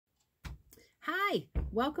Hi,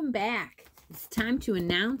 welcome back. It's time to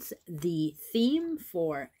announce the theme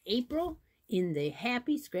for April in the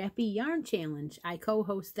Happy Scrappy Yarn Challenge. I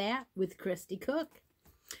co-host that with Christy Cook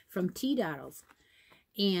from Tea Doddles.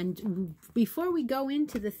 And before we go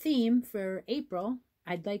into the theme for April,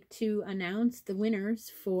 I'd like to announce the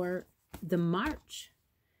winners for the March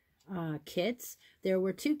kits. There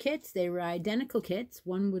were two kits. They were identical kits.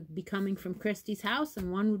 One would be coming from Christy's house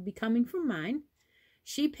and one would be coming from mine.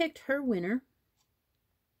 She picked her winner.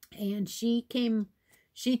 And she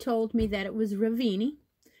told me that it was Ravini.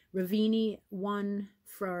 Ravini won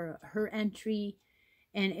for her entry,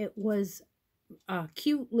 and it was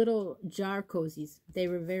cute little jar cozies. They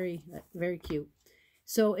were very, very cute.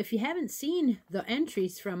 So if you haven't seen the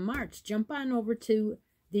entries from March, jump on over to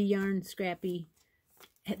the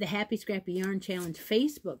Happy Scrappy Yarn Challenge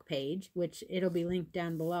Facebook page, which it'll be linked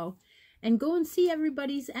down below, and go and see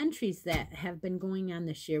everybody's entries that have been going on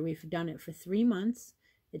this year. We've done it for 3 months.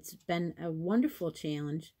 It's been a wonderful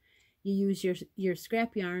challenge. You use your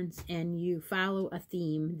scrap yarns and you follow a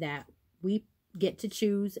theme that we get to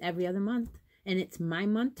choose every other month. And it's my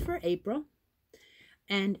month for April.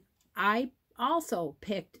 And I also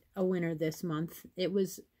picked a winner this month. It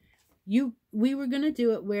was we were going to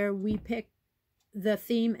do it where we pick the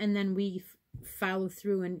theme and then we follow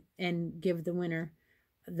through and give the winner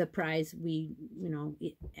the prize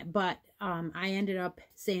but I ended up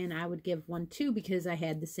saying I would give one too because I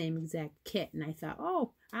had the same exact kit, and I thought,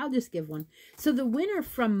 oh, I'll just give one. So the winner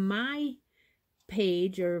from my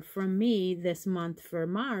page, or from me this month for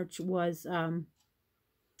March, was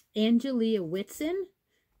Angelia Whitson,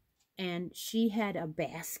 and she had a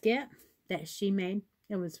basket that she made.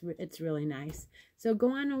 It's really nice. So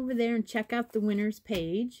go on over there and check out the winner's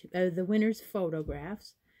page, the winner's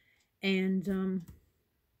photographs, and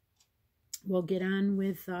we'll get on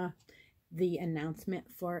with the announcement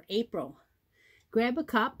for April. Grab a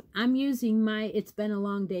cup. I'm using my It's Been a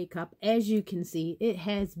Long Day cup. As you can see, it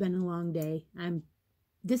has been a long day.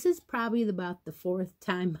 This is probably about the 4th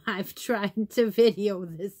time I've tried to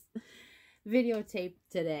videotape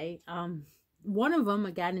today. One of them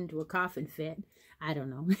I got into a coughing fit. I don't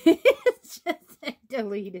know. It's just I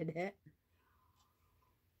deleted it.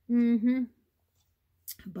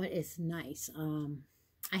 But it's nice.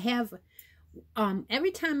 I have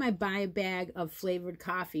every time I buy a bag of flavored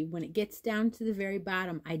coffee, when it gets down to the very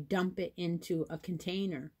bottom, I dump it into a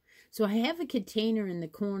container. So I have a container in the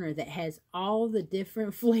corner that has all the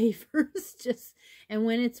different flavors. And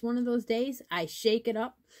when it's one of those days, I shake it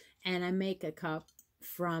up and I make a cup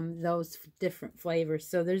from those different flavors.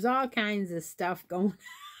 So there's all kinds of stuff going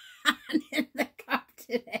on in the cup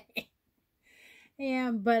today.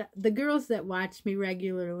 Yeah, but the girls that watch me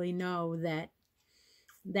regularly know that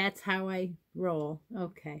that's how I roll.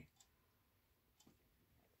 Okay.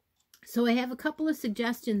 So I have a couple of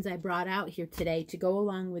suggestions I brought out here today to go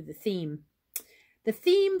along with the theme. The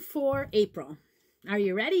theme for April. Are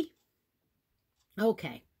you ready?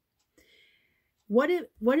 Okay. What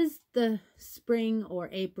does the spring or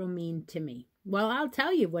April mean to me? Well, I'll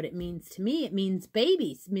tell you what it means to me. It means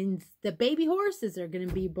babies. It means the baby horses are going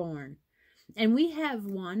to be born. And we have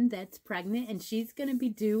one that's pregnant, and she's going to be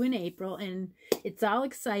due in April, and it's all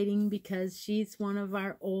exciting because she's one of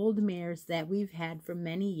our old mares that we've had for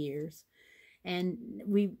many years, and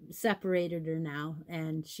we separated her now,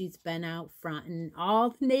 and she's been out front, and all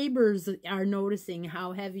the neighbors are noticing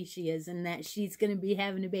how heavy she is and that she's going to be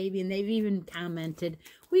having a baby, and they've even commented,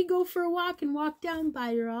 we go for a walk and walk down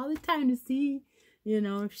by her all the time to see,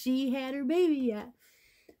 if she had her baby yet.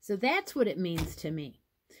 So that's what it means to me.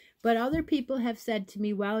 But other people have said to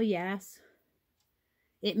me, well, yes,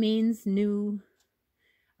 it means new,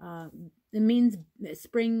 it means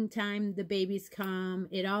springtime, the babies come.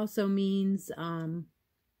 It also means,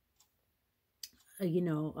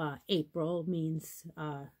 April means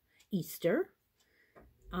Easter.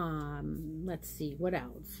 Let's see, what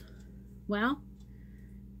else? Well,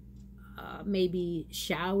 maybe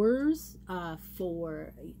showers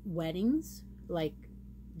for weddings, like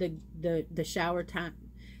the shower time.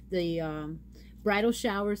 The bridal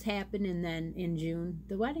showers happen, and then in June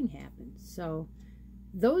the wedding happens. So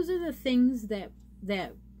those are the things that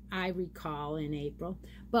I recall in April.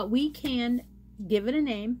 But we can give it a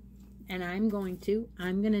name, and I'm going to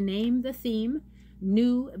name the theme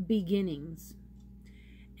New Beginnings.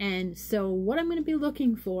 And so what I'm going to be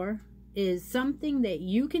looking for is something that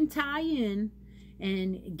you can tie in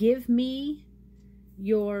and give me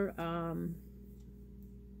your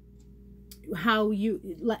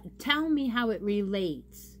tell me how it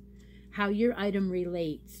relates, how your item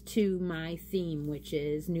relates to my theme, which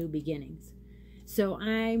is New Beginnings. So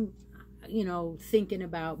you know, thinking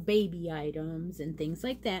about baby items and things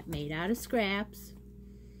like that made out of scraps.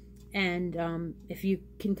 And if you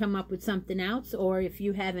can come up with something else, or if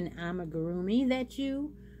you have an amigurumi that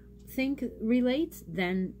you think relates,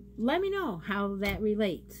 then let me know how that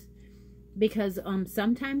relates. Because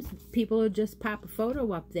sometimes people will just pop a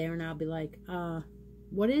photo up there and I'll be like,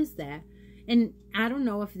 what is that? And I don't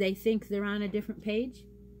know if they think they're on a different page,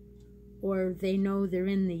 or they know they're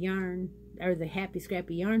in the yarn, or the Happy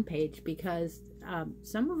Scrappy Yarn page, because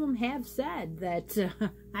some of them have said that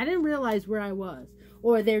I didn't realize where I was,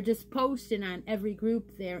 or they're just posting on every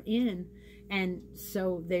group they're in, and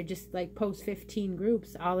so they're just like post 15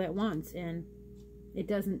 groups all at once, and it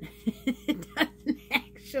doesn't it doesn't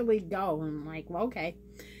actually go. I'm like, well, okay,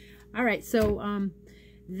 all right. So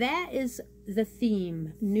that is the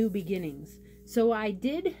theme, New Beginnings. So I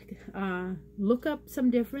did look up some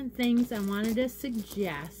different things I wanted to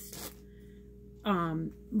suggest.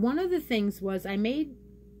 One of the things was I made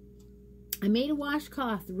a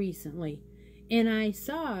washcloth recently, and I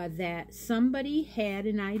saw that somebody had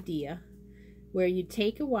an idea where you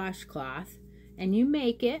take a washcloth and you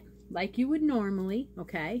make it like you would normally,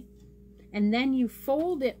 okay? And then you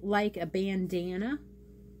fold it like a bandana,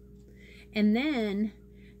 and then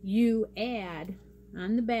you add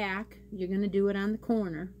on the back, you're going to do it on the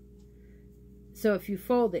corner. So if you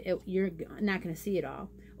fold it, you're not going to see it all.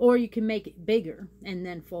 Or you can make it bigger and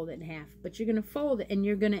then fold it in half. But you're going to fold it, and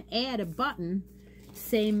you're going to add a button,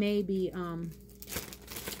 say maybe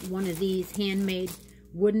one of these handmade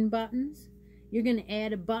wooden buttons. You're going to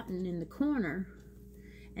add a button in the corner,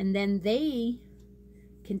 and then they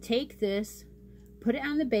can take this, put it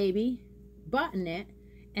on the baby, button it,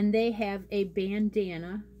 and they have a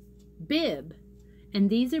bandana bib. And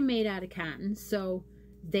these are made out of cotton, so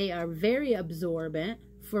they are very absorbent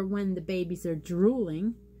for when the babies are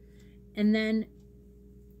drooling. And then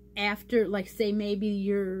after, like, say maybe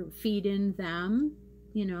you're feeding them,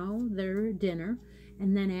 you know, their dinner,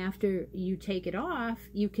 and then after you take it off,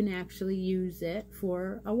 you can actually use it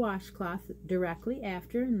for a washcloth directly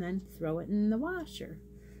after, and then throw it in the washer.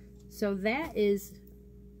 So that is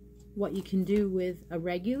what you can do with a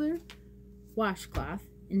regular washcloth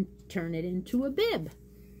and turn it into a bib.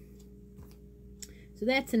 So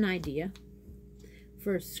that's an idea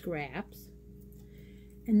for scraps.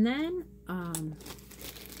 And then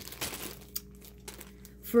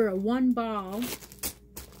for a one ball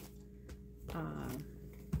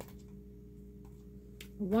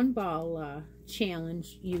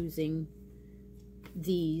challenge using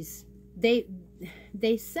these,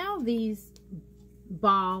 they sell these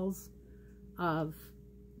balls of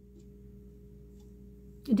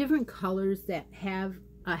different colors that have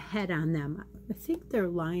a head on them. I think they're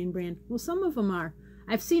Lion brand. Well, some of them are.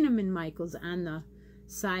 I've seen them in Michael's on the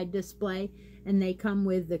side display, and they come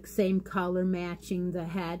with the same color matching the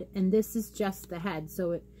head, and this is just the head.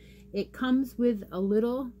 So it comes with a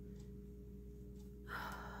little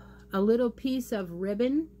piece of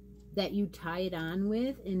ribbon that you tie it on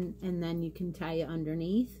with, and then you can tie it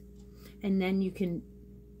underneath, and then you can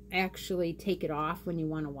actually take it off when you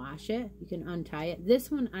want to wash it. You can untie it.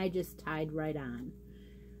 This one I just tied right on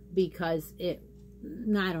because I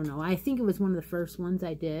don't know, I think it was one of the first ones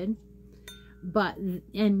I did. But,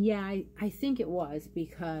 and yeah, I think it was,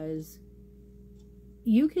 because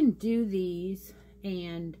you can do these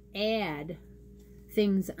and add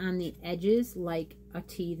things on the edges like a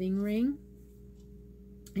teething ring.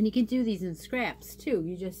 And you can do these in scraps too.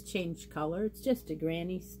 You just change color. It's just a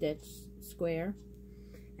granny stitch square.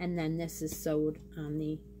 And then this is sewed on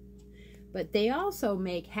the... But they also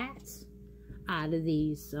make hats out of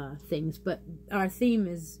these things. But our theme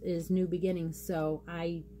is New Beginnings, so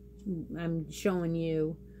I'm showing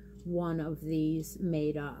you one of these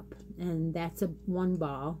made up. And that's a one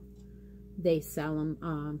ball. They sell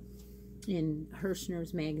them in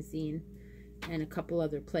Hirschner's magazine and a couple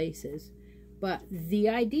other places. But the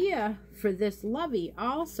idea for this lovey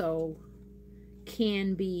also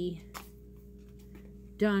can be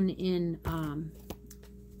done in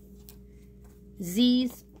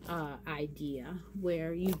Z's idea,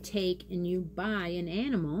 where you take and you buy an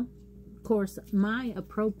animal. Of course, my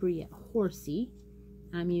appropriate horsey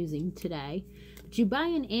I'm using today. But you buy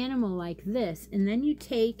an animal like this, and then you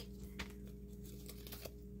take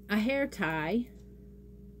a hair tie,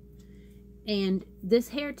 and this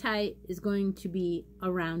hair tie is going to be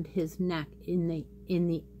around his neck in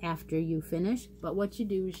the after you finish. But what you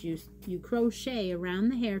do is you crochet around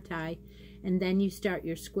the hair tie, and then you start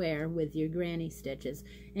your square with your granny stitches,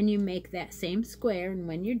 and you make that same square, and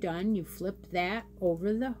when you're done, you flip that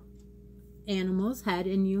over the animal's head,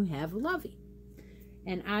 and you have a lovey.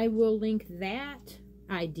 And I will link that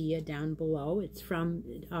idea down below. It's from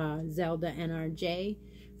Zelda NRJ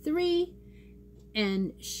 3,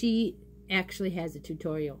 and she actually has a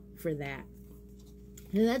tutorial for that.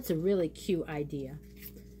 And that's a really cute idea.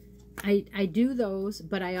 I do those,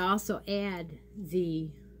 but I also add the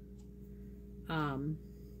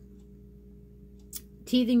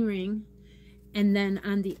teething ring, and then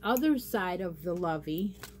on the other side of the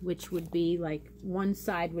lovey, which would be like one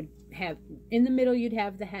side would have, in the middle you'd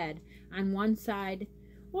have the head on one side,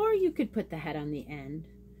 or you could put the head on the end.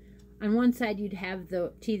 On one side you'd have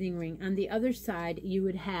the teething ring, on the other side you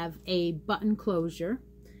would have a button closure.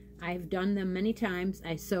 I've done them many times.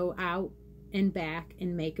 I sew out and back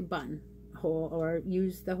and make a button hole, or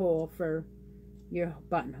use the hole for your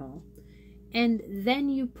buttonhole. And then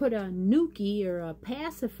you put a nuki or a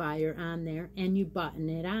pacifier on there, and you button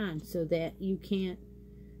it on so that you can't,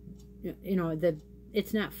 you know,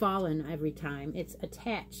 it's not falling every time. It's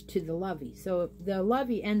attached to the lovey. So the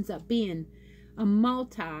lovey ends up being a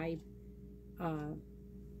multi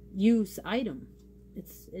use item.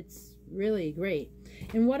 It's really great.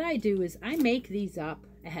 And what I do is I make these up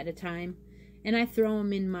ahead of time, and I throw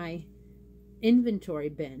them in my inventory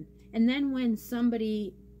bin. And then when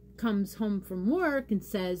somebody comes home from work and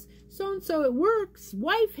says, so-and-so at work's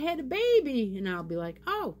wife had a baby, and I'll be like,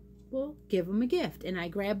 oh, well, give them a gift. And I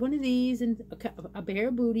grab one of these and a pair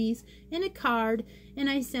of booties and a card, and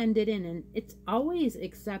I send it in, and it's always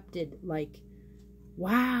accepted like,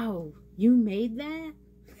 wow, you made that?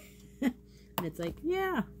 And it's like,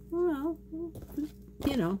 yeah, well,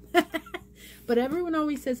 you know. But everyone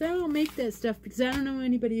always says, I don't make that stuff because I don't know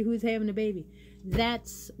anybody who's having a baby.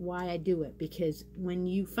 That's why I do it, because when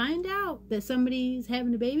you find out that somebody's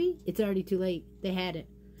having a baby, it's already too late. They had it.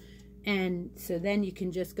 And so then you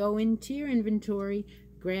can just go into your inventory,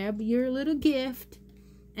 grab your little gift,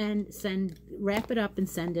 and wrap it up and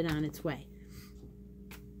send it on its way.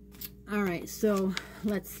 All right, so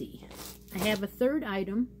let's see. I have a third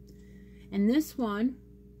item, and this one,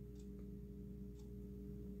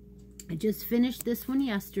 I just finished this one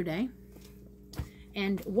yesterday.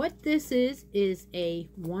 And what this is a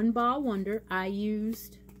one ball wonder. I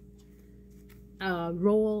used a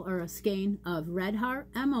roll or a skein of Red Heart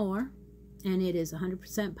Amore, and it is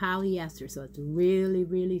 100% polyester, so it's really,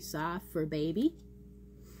 really soft for a baby.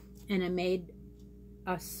 And I made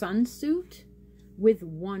a sunsuit with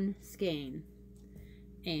one skein,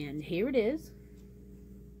 and here it is.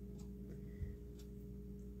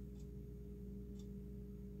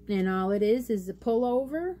 And all it is a pull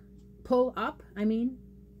up,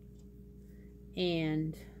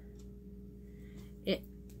 and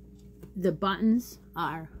the buttons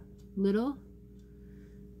are little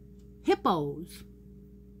hippos,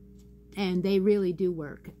 and they really do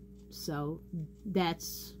work. So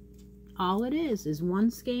that's all it is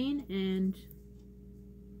one skein, and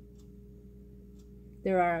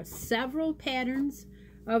there are several patterns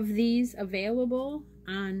of these available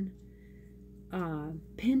on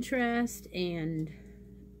Pinterest and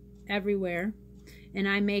everywhere, and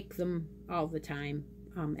I make them all the time,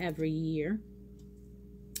 every year.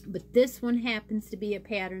 But this one happens to be a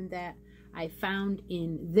pattern that I found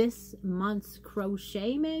in this month's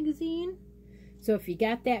crochet magazine. So if you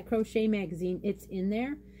got that crochet magazine, it's in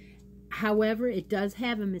there. However, it does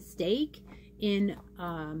have a mistake in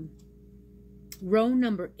row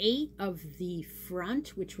number 8 of the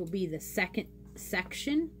front, which will be the second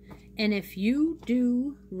section. And if you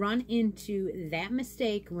do run into that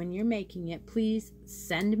mistake when you're making it, please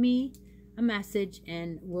send me a message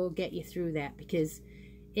and we'll get you through that, because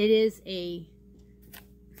it is I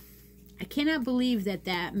cannot believe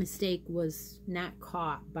that mistake was not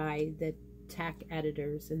caught by the tech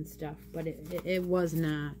editors and stuff, but it was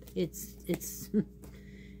not. It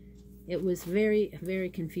was very, very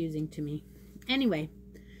confusing to me. Anyway,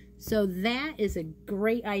 so that is a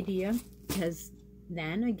great idea, because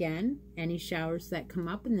then again, any showers that come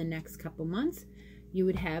up in the next couple months, you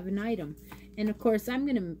would have an item. And of course, I'm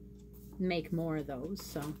going to make more of those.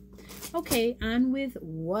 So, okay, on with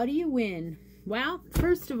what do you win? Well,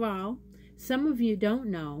 first of all, some of you don't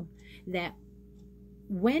know that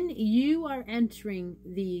when you are entering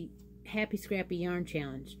the Happy Scrappy Yarn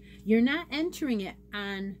Challenge, you're not entering it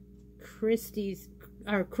on Christy's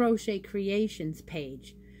or Crochet Creations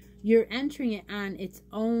page. You're entering it on its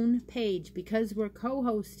own page, because we're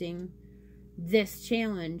co-hosting this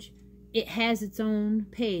challenge. It has its own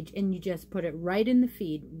page, and you just put it right in the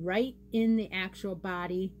feed, right in the actual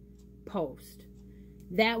body post.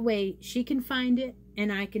 That way she can find it,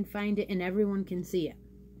 and I can find it, and everyone can see it.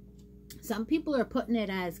 Some people are putting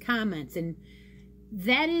it as comments, and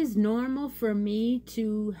that is normal for me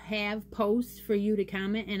to have posts for you to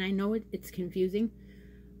comment, and I know it's confusing.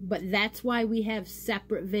 But that's why we have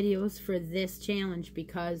separate videos for this challenge,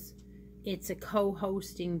 because it's a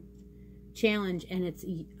co-hosting challenge and it's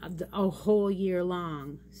a whole year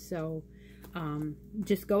long. So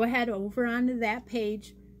just go ahead over onto that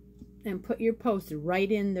page and put your post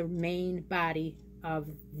right in the main body of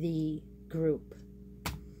the group.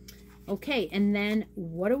 Okay, and then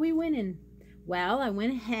what are we winning? Well, I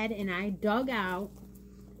went ahead and I dug out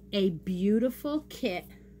a beautiful kit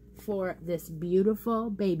for this beautiful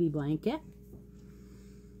baby blanket.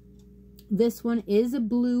 This one is a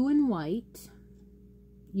blue and white.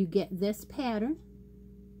 You get this pattern.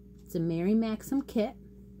 It's a Mary Maxim kit,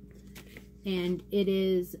 and it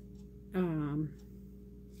is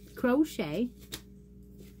crochet,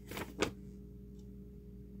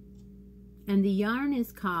 and the yarn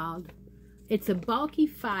is called, it's a bulky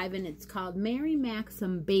 5, and it's called Mary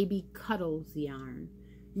Maxim Baby Cuddles yarn.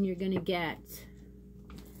 And you're going to get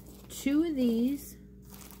 2 of these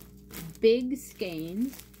big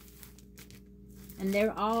skeins, and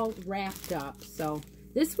they're all wrapped up. So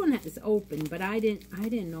this one is open, but I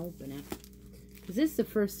didn't open it, because this is the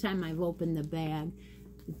first time I've opened the bag.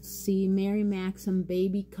 See, Mary Maxim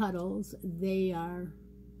Baby Cuddles. They are,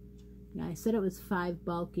 yeah, I said it was 5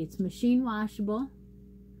 bulky. It's machine washable,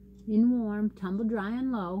 in warm, tumble dry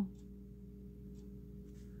and low.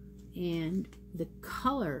 And the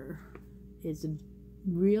color is a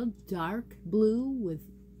real dark blue with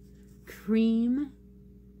cream.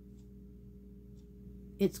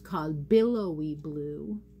 It's called billowy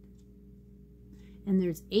blue. And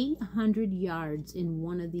there's 800 yards in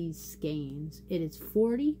one of these skeins. It is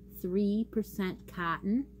 43%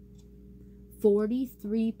 cotton,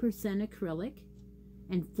 43% acrylic,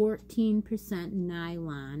 and 14%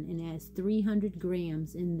 nylon, and it has 300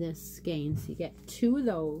 grams in this skein. So you get 2 of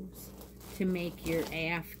those to make your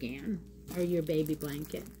Afghan or your baby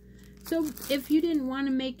blanket. So if you didn't want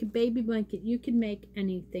to make a baby blanket, you could make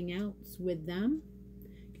anything else with them.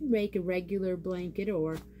 You can make a regular blanket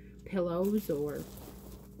or pillows or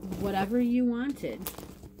whatever you wanted.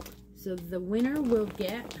 So the winner will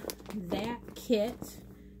get that kit.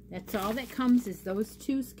 That's all that comes, is those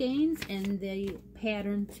 2 skeins and the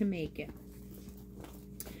pattern to make it.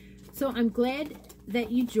 So I'm glad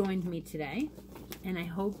that you joined me today, and I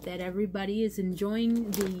hope that everybody is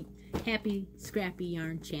enjoying the Happy Scrappy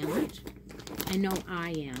Yarn Challenge. I know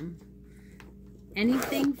I am.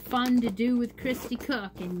 Anything fun to do with Christy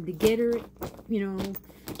Cook and to get her, you know,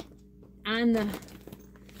 on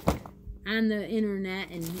the internet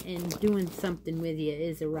and doing something with you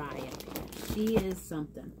is a riot. She is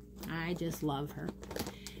something. I just love her.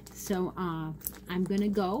 So I'm gonna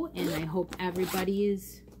go, and I hope everybody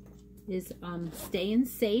is staying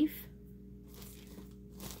safe.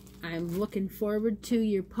 I'm looking forward to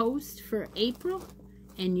your post for April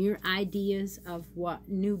and your ideas of what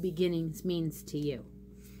new beginnings means to you.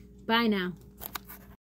 Bye now.